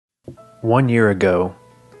1 year ago,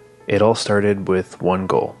 it all started with one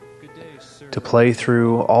goal: to play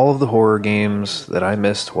through all of the horror games that I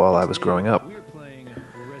missed while I was growing up.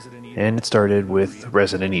 And it started with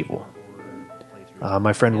Resident Evil.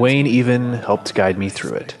 My friend Wayne even helped guide me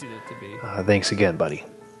through it. Thanks again, buddy.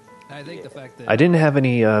 I didn't have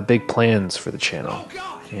any big plans for the channel,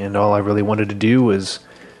 and all I really wanted to do was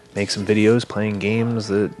make some videos playing games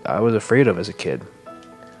that I was afraid of as a kid.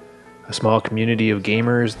 A small community of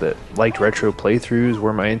gamers that liked retro playthroughs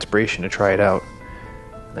were my inspiration to try it out.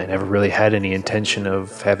 I never really had any intention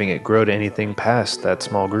of having it grow to anything past that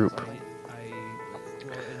small group.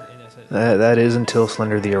 That is until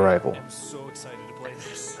Slender the Arrival.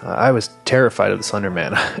 I was terrified of the Slender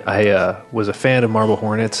Man. I was a fan of Marble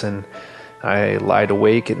Hornets, and I lied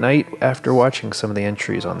awake at night after watching some of the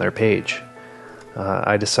entries on their page.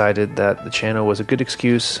 I decided that the channel was a good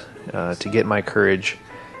excuse to get my courage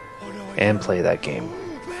and play that game.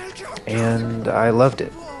 And I loved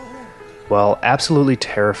it. While absolutely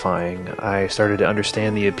terrifying, I started to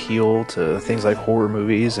understand the appeal to things like horror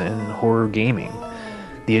movies and horror gaming.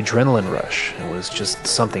 The adrenaline rush was just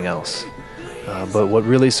something else. But what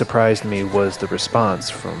really surprised me was the response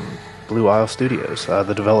from Blue Isle Studios,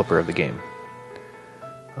 the developer of the game.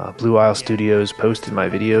 Blue Isle Studios posted my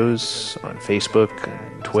videos on Facebook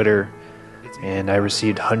and Twitter, and I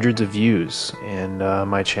received hundreds of views, and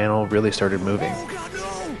my channel really started moving.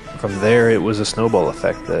 From there, it was a snowball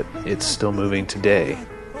effect that it's still moving today,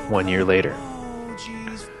 1 year later.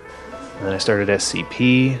 And then I started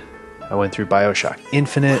SCP, I went through Bioshock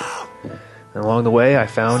Infinite, and along the way I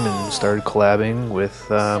found and started collabing with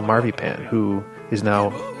Marvipan, who is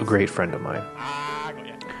now a great friend of mine.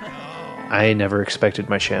 I never expected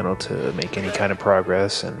my channel to make any kind of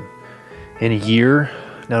progress, and in a year,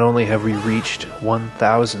 not only have we reached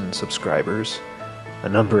 1,000 subscribers, a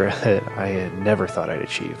number that I had never thought I'd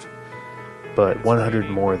achieve, but 100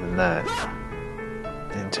 more than that.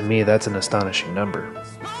 And to me, that's an astonishing number.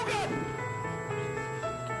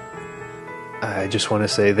 I just want to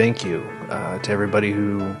say thank you to everybody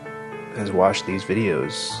who has watched these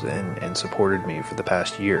videos and supported me for the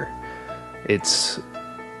past year. It's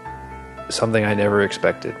something I never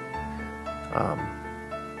expected.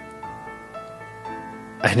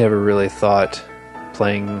 I never really thought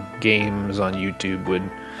playing games on YouTube would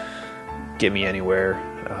get me anywhere,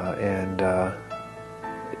 and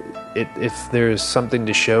if there's something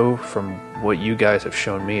to show from what you guys have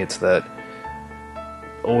shown me, it's that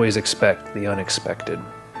always expect the unexpected.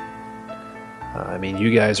 I mean,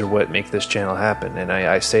 you guys are what make this channel happen, and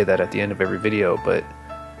I say that at the end of every video, but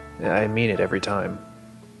I mean it every time.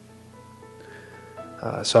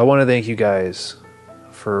 So I want to thank you guys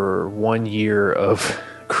for 1 year of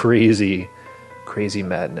crazy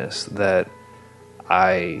madness that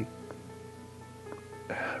I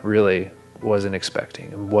really wasn't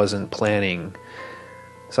expecting and wasn't planning,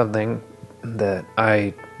 something that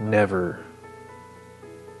I never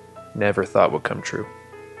thought would come true.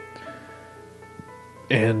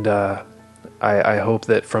 And I hope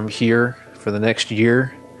that from here, for the next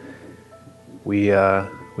year, we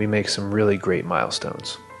make some really great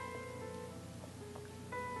milestones.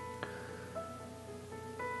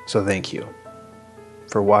 So thank you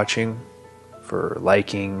for watching, for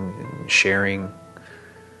liking and sharing.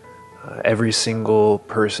 Every single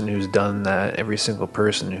person who's done that, every single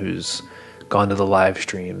person who's gone to the live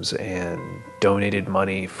streams and donated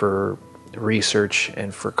money for research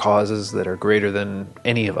and for causes that are greater than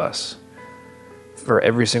any of us. For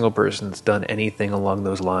every single person that's done anything along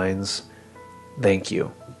those lines, thank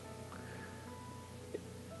you.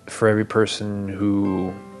 For every person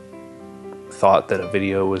who thought that a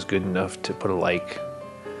video was good enough to put a like,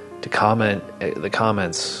 to comment, the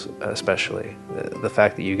comments especially, the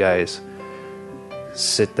fact that you guys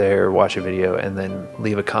sit there, watch a video, and then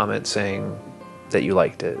leave a comment saying that you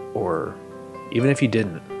liked it, or even if you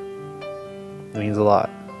didn't, it means a lot.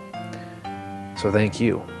 So thank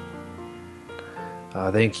you.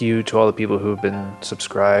 Thank you to all the people who have been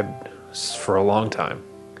subscribed for a long time.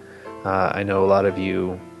 I know a lot of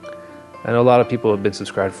people have been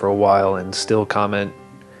subscribed for a while and still comment,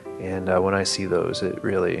 and when I see those,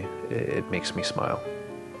 it makes me smile.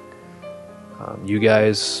 You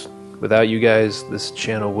guys, without you guys, this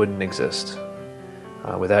channel wouldn't exist.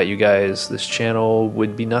 Without you guys, this channel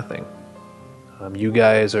would be nothing. You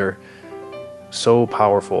guys are so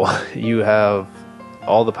powerful. You have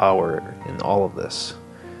all the power in all of this.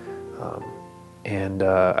 And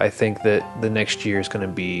I think that the next year is going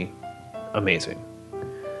to be amazing.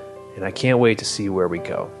 And I can't wait to see where we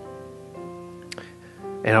go.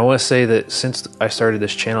 And I want to say that since I started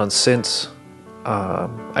this channel, and since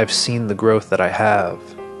I've seen the growth that I have,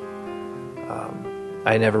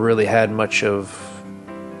 I never really had much of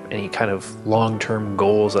any kind of long-term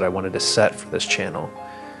goals that I wanted to set for this channel.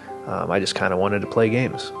 I just kind of wanted to play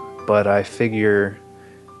games. But I figure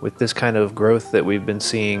with this kind of growth that we've been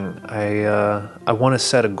seeing, I want to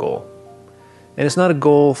set a goal. And it's not a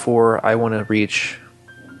goal for I want to reach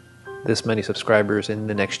this many subscribers in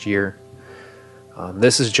the next year.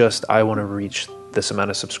 This is just I want to reach this amount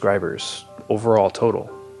of subscribers overall total.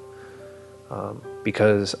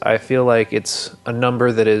 Because I feel like it's a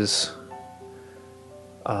number that is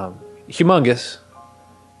humongous,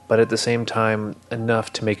 but at the same time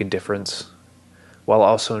enough to make a difference while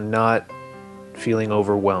also not feeling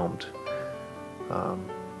overwhelmed.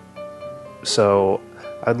 So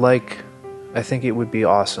I think it would be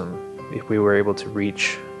awesome if we were able to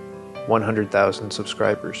reach 100,000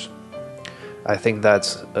 subscribers. I think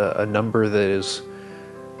that's a number that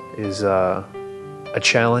is a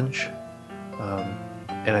challenge,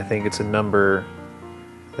 and I think it's a number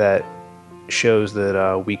that shows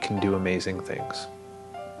that we can do amazing things.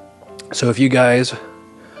 So if you guys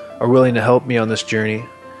are willing to help me on this journey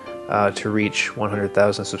to reach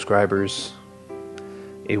 100,000 subscribers,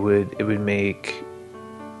 it would make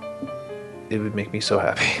me so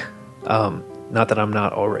happy. Not that I'm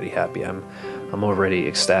not already happy. I'm already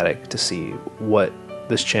ecstatic to see what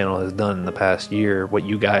this channel has done in the past year, what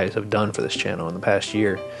you guys have done for this channel in the past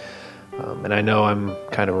year. And I know I'm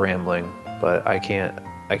kind of rambling, but I can't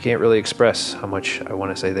really express how much I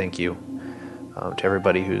want to say thank you to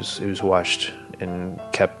everybody who's watched and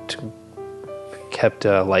kept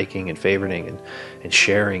liking and favoriting and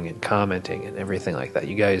sharing and commenting and everything like that.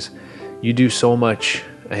 You guys, you do so much,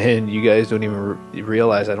 and you guys don't even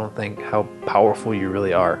realize, I don't think, how powerful you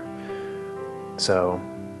really are. So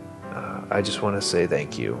I just want to say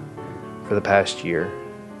thank you for the past year,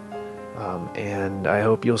 and I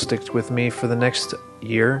hope you'll stick with me for the next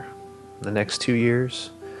year, the next 2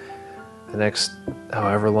 years, the next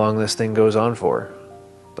however long this thing goes on for.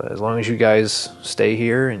 But as long as you guys stay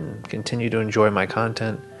here and continue to enjoy my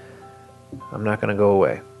content, I'm not going to go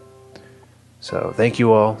away. So thank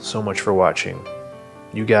you all so much for watching.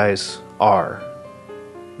 You guys are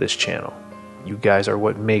this channel. You guys are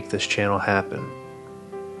what make this channel happen.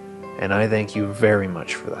 And I thank you very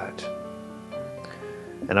much for that.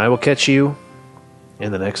 And I will catch you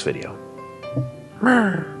in the next video.